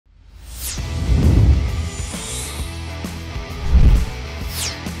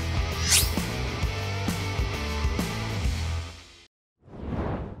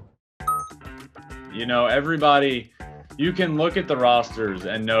You know, everybody, you can look at the rosters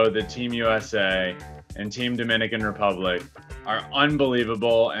and know that Team USA and Team Dominican Republic are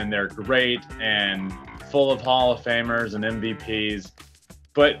unbelievable and they're great and full of Hall of Famers and MVPs.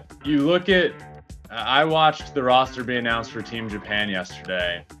 But you look at, I watched the roster be announced for Team Japan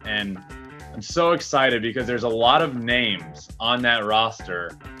yesterday, and I'm so excited because there's a lot of names on that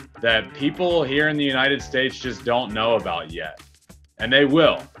roster that people here in the United States just don't know about yet. And they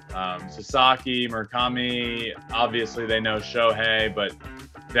will. Sasaki, Murakami, obviously they know Shohei, but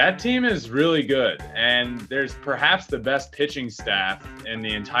that team is really good. And there's perhaps the best pitching staff in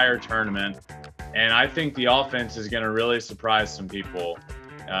the entire tournament. And I think the offense is going to really surprise some people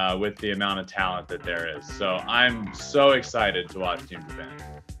with the amount of talent that there is. So I'm so excited to watch Team Japan.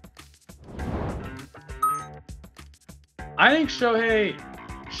 I think Shohei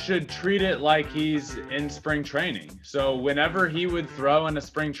should treat it like he's in spring training. So whenever he would throw in a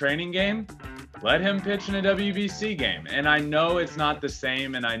spring training game, let him pitch in a WBC game. And I know it's not the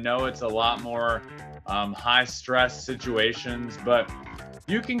same, and I know it's a lot more high stress situations, but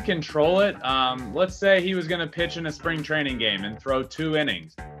you can control it. Let's say he was going to pitch in a spring training game and throw 2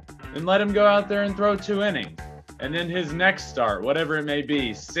 innings. Then let him go out there and throw 2 innings. And then his next start, whatever it may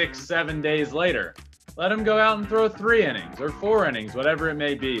be, 6-7 days later, let him go out and throw 3 innings or 4 innings, whatever it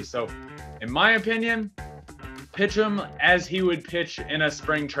may be. So in my opinion, pitch him as he would pitch in a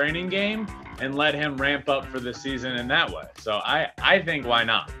spring training game and let him ramp up for the season in that way. So I think why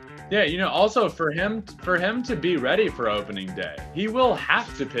not? Yeah, you know, also for him to be ready for opening day, he will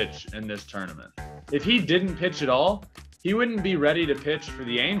have to pitch in this tournament. If he didn't pitch at all, he wouldn't be ready to pitch for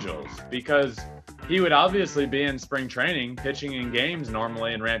the Angels because he would obviously be in spring training, pitching in games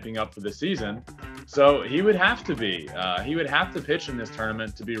normally and ramping up for the season. So he would have to be. He would have to pitch in this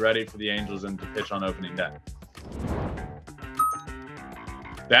tournament to be ready for the Angels and to pitch on opening day.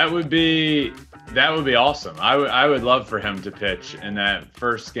 That would be awesome. I would love for him to pitch in that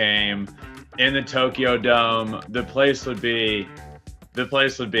first game in the Tokyo Dome. The place would be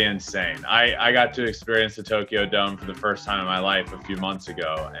insane. I got to experience the Tokyo Dome for the first time in my life a few months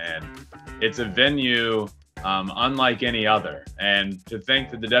ago, and it's a venue unlike any other. And to think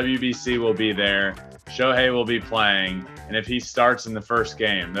that the WBC will be there, Shohei will be playing, and if he starts in the first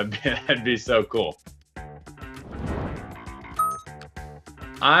game, that'd be so cool.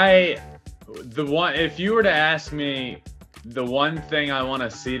 If you were to ask me the one thing I want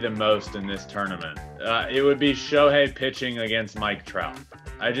to see the most in this tournament, it would be Shohei pitching against Mike Trout.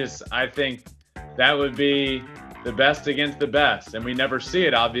 I think that would be the best against the best, and we never see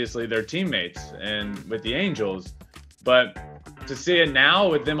it. Obviously, they're teammates and with the Angels, but to see it now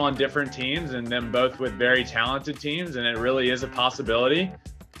with them on different teams and them both with very talented teams, and it really is a possibility.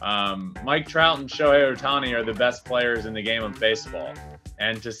 Mike Trout and Shohei Ohtani are the best players in the game of baseball,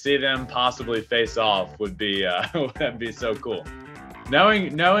 and to see them possibly face off would be that'd be so cool.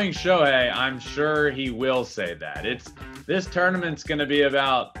 Knowing Shohei, I'm sure he will say that. This tournament's going to be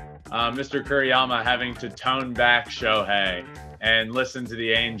about Mr. Kuriyama having to tone back Shohei and listen to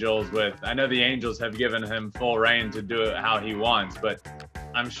the Angels I know the Angels have given him full reign to do it how he wants, but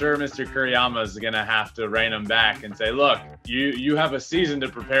I'm sure Mr. Kuriyama is going to have to rein him back and say, look, you have a season to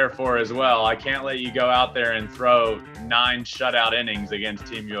prepare for as well. I can't let you go out there and throw 9 shutout innings against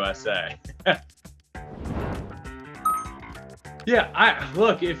Team USA. Yeah,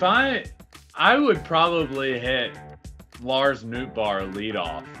 I would probably hit Lars Nootbaar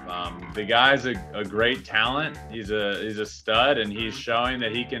leadoff. The guy's a great talent. He's a stud, and he's showing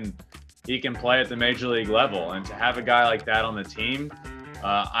that he can play at the major league level. And to have a guy like that on the team,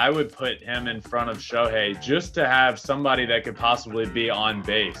 I would put him in front of Shohei just to have somebody that could possibly be on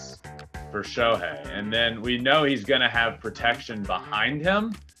base for Shohei. And then we know he's going to have protection behind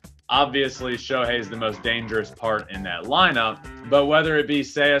him. Obviously, Shohei's the most dangerous part in that lineup, but whether it be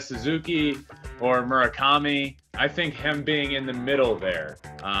Seiya Suzuki or Murakami, I think him being in the middle there,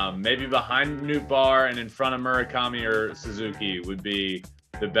 maybe behind Nootbaar and in front of Murakami or Suzuki would be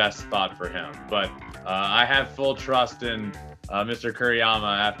the best spot for him. But I have full trust in Mr.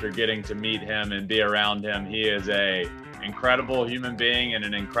 Kuriyama after getting to meet him and be around him. He is an incredible human being and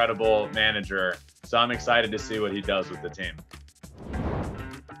an incredible manager. So I'm excited to see what he does with the team.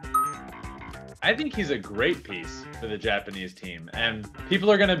 I think he's a great piece for the Japanese team, and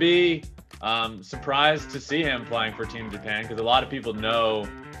people are going to be surprised to see him playing for Team Japan because a lot of people know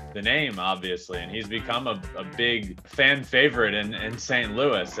the name, obviously, and he's become a big fan favorite in St.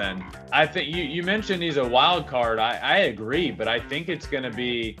 Louis. And I think you mentioned he's a wild card. I agree, but I think he's going to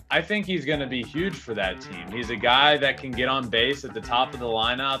be huge for that team. He's a guy that can get on base at the top of the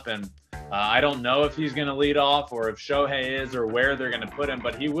lineup, and I don't know if he's going to lead off or if Shohei is or where they're going to put him,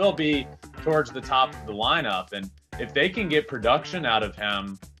 but he will be towards the top of the lineup. And if they can get production out of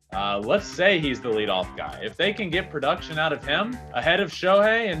him, let's say he's the leadoff guy. If they can get production out of him ahead of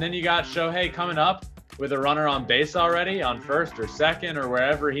Shohei, and then you got Shohei coming up with a runner on base already on first or second or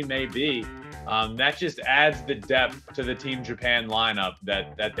wherever he may be, that just adds the depth to the Team Japan lineup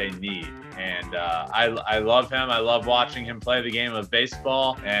that they need. And I love him. I love watching him play the game of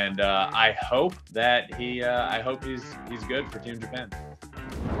baseball. And I hope that he's good for Team Japan.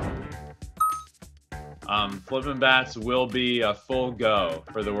 Flippin'Bats will be a full go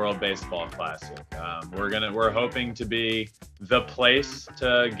for the World Baseball Classic. We're hoping to be the place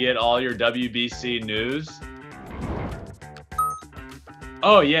to get all your WBC news.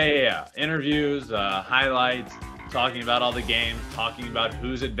 Oh, yeah. Interviews, highlights, talking about all the games, talking about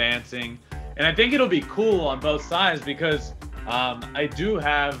who's advancing. And I think it'll be cool on both sides because I do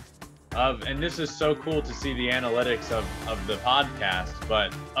have, and this is so cool to see the analytics of the podcast,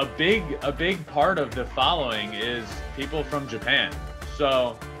 but a big part of the following is people from Japan.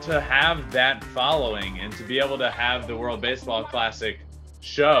 So to have that following and to be able to have the World Baseball Classic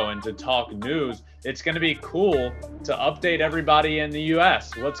show and to talk news, it's going to be cool to update everybody in the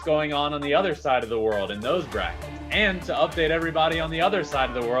US what's going on the other side of the world in those brackets, and to update everybody on the other side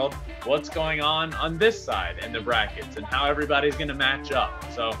of the world what's going on this side in the brackets and how everybody's going to match up.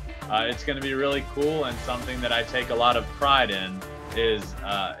 So it's going to be really cool, and something that I take a lot of pride in is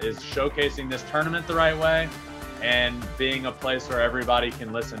showcasing this tournament the right way and being a place where everybody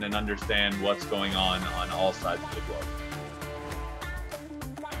can listen and understand what's going on all sides of the globe.